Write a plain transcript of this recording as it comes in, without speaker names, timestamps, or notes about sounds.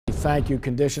thank you.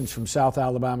 Conditions from South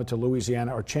Alabama to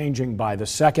Louisiana are changing by the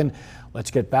second. Let's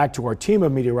get back to our team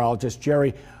of meteorologists.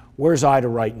 Jerry, where's Ida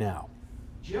right now?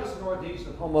 Just northeast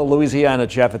of Houma, Louisiana,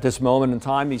 Jeff, at this moment in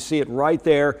time. You see it right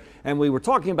there. And we were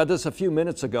talking about this a few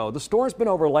minutes ago. The storm's been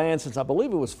over land since I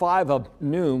believe it was 5 of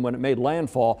noon when it made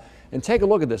landfall. And take a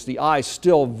look at this. The eye's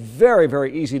still very,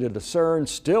 very easy to discern,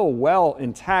 still well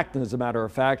intact, as a matter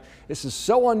of fact. This is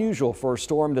so unusual for a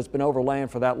storm that's been over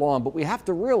land for that long. But we have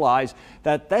to realize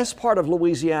that this part of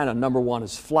Louisiana, number one,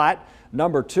 is flat.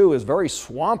 Number two is very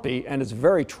swampy and it's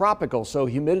very tropical, so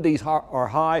humidities are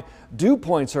high, dew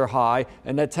points are high,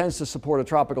 and that tends to support a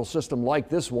tropical system like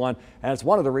this one, and it's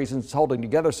one of the reasons it's holding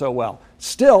together so well.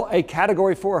 Still a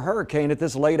Category 4 hurricane at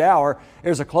this late hour.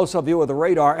 Here's a close-up view of the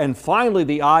radar, and finally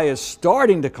the eye is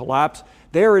starting to collapse.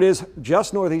 There it is,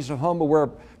 just northeast of Houma, where,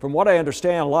 from what I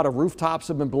understand, a lot of rooftops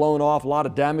have been blown off, a lot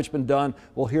of damage been done.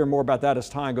 We'll hear more about that as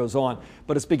time goes on.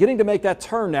 But it's beginning to make that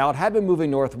turn now. It had been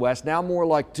moving northwest, now more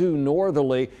like due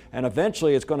northerly, and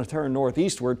eventually it's going to turn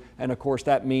northeastward. And of course,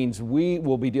 that means we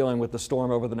will be dealing with the storm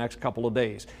over the next couple of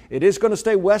days. It is going to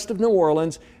stay west of New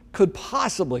Orleans. Could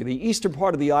possibly, the eastern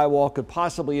part of the eye wall could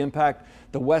possibly impact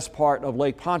the west part of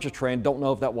Lake Pontchartrain. Don't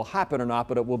know if that will happen or not,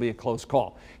 but it will be a close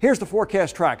call. Here's the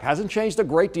forecast track. Hasn't changed a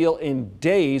great deal in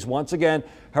days. Once again,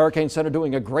 Hurricane Center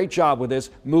doing a great job with this.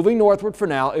 Moving northward for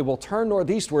now. It will turn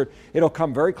northeastward. It'll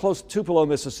come very close to Tupelo,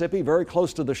 Mississippi, very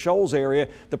close to the Shoals area.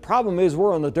 The problem is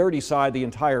we're on the dirty side the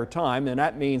entire time, and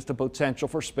that means the potential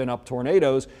for spin-up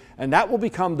tornadoes. And that will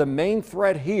become the main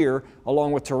threat here,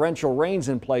 along with torrential rains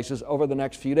in places over the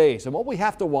next few days. And what we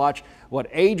have to watch, what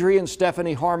Adrian,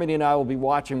 Stephanie, Harmony, and I will be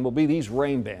watching, will be these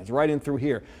rain bands right in through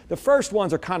here. The first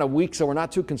ones are kind of weak, so we're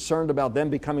not too concerned about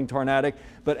them becoming tornadic.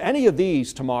 But any of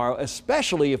these tomorrow,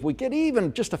 especially if we get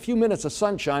even just a few minutes of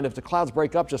sunshine, if the clouds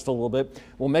break up just a little bit,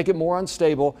 will make it more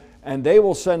unstable, and they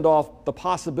will send off the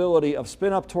possibility of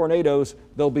spin-up tornadoes.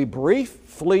 They'll be brief,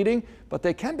 fleeting, but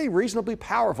they can be reasonably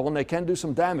powerful and they can do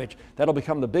some damage. That'll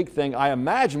become the big thing. I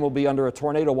imagine we'll be under a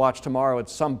tornado watch tomorrow at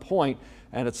some point.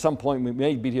 And at some point, we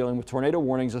may be dealing with tornado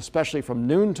warnings, especially from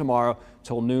noon tomorrow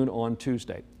till noon on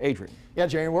Tuesday. Adrian. Yeah,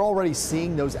 Jerry, we're already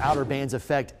seeing those outer bands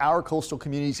affect our coastal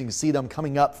communities. You can see them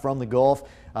coming up from the Gulf.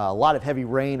 A lot of heavy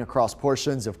rain across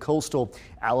portions of coastal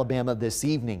Alabama this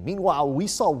evening. Meanwhile, we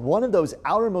saw one of those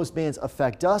outermost bands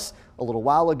affect us a little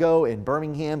while ago in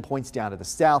Birmingham, points down to the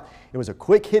south. It was a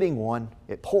quick hitting one.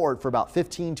 It poured for about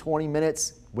 15-20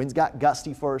 minutes. Winds got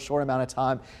gusty for a short amount of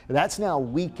time. That's now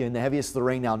weakened. The heaviest of the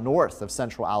rain now north of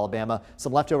central Alabama.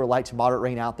 Some leftover light to moderate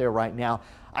rain out there right now.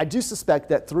 I do suspect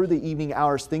that through the evening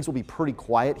hours, things will be pretty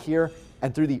quiet here,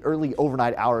 and through the early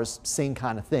overnight hours, same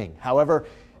kind of thing. However,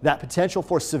 that potential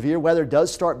for severe weather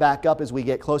does start back up as we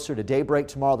get closer to daybreak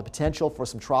tomorrow. The potential for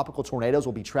some tropical tornadoes,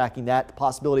 we'll be tracking that. The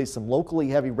possibility of some locally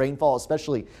heavy rainfall,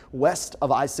 especially west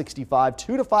of I-65.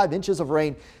 2 to 5 inches of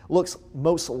rain looks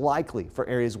most likely for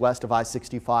areas west of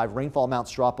I-65. Rainfall amounts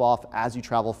drop off as you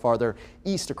travel farther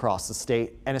east across the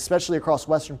state, and especially across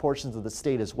western portions of the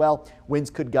state as well. Winds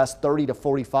could gust 30 to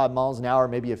 45 miles an hour,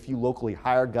 maybe a few locally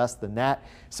higher gusts than that.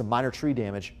 Some minor tree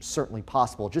damage certainly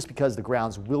possible just because the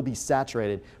grounds will be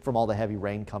saturated from all the heavy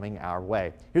rain coming our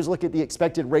way. Here's a look at the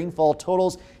expected rainfall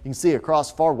totals. You can see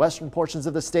across far western portions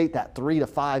of the state that 3 to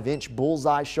 5 inch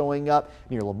bullseye showing up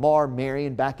near Lamar,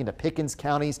 Marion, back into Pickens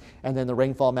counties, and then the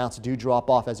rainfall amounts do drop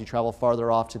off as you travel farther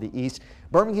off to the east.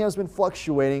 Birmingham's been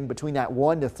fluctuating between that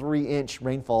 1 to 3 inch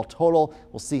rainfall total.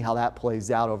 We'll see how that plays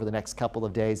out over the next couple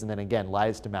of days, and then again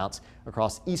lightest amounts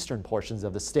across eastern portions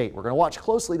of the state. We're going to watch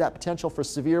closely that potential for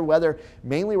severe weather.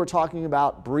 Mainly we're talking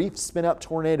about brief spin-up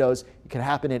tornadoes. It can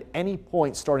happen at any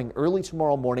point starting early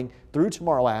tomorrow morning through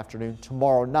tomorrow afternoon,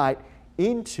 tomorrow night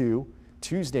into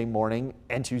Tuesday morning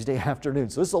and Tuesday afternoon.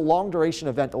 So this is a long duration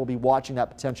event that we'll be watching that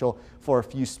potential for a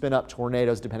few spin-up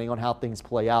tornadoes depending on how things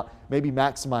play out. Maybe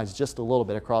maximize just a little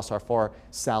bit across our far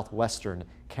southwestern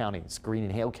counties, Greene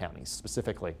and Hale counties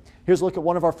specifically. Here's a look at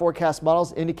one of our forecast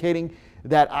models indicating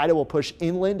that Ida will push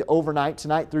inland overnight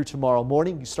tonight through tomorrow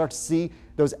morning. You start to see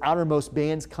those outermost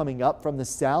bands coming up from the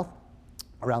south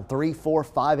around 3, 4,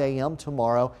 5 a.m.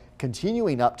 tomorrow,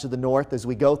 continuing up to the north as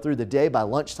we go through the day. By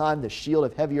lunchtime, the shield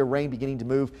of heavier rain beginning to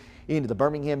move into the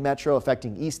Birmingham metro,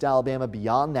 affecting East Alabama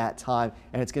beyond that time.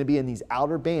 And it's going to be in these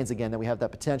outer bands again that we have that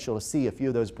potential to see a few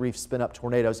of those brief spin-up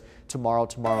tornadoes tomorrow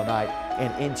night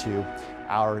and into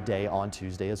our day on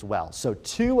Tuesday as well. So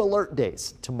 2 alert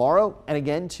days, tomorrow and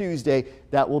again Tuesday,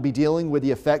 that will be dealing with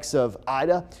the effects of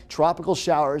Ida. Tropical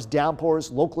showers, downpours,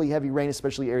 locally heavy rain,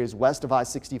 especially areas west of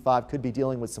I-65, could be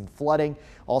dealing with some flooding.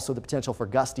 Also the potential for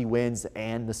gusty winds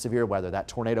and the severe weather, that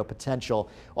tornado potential.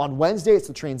 On Wednesday, it's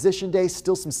the transition day.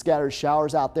 Still some scattered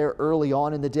showers out there early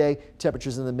on in the day.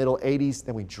 Temperatures in the middle 80s.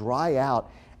 Then we dry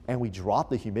out and we drop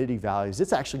the humidity values.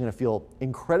 It's actually going to feel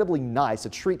incredibly nice, a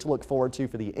treat to look forward to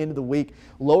for the end of the week.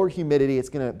 Lower humidity, it's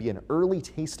going to be an early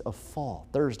taste of fall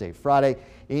Thursday, Friday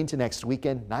into next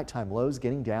weekend. Nighttime lows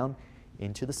getting down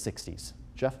into the 60s.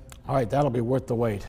 Jeff? All right, that'll be worth the wait.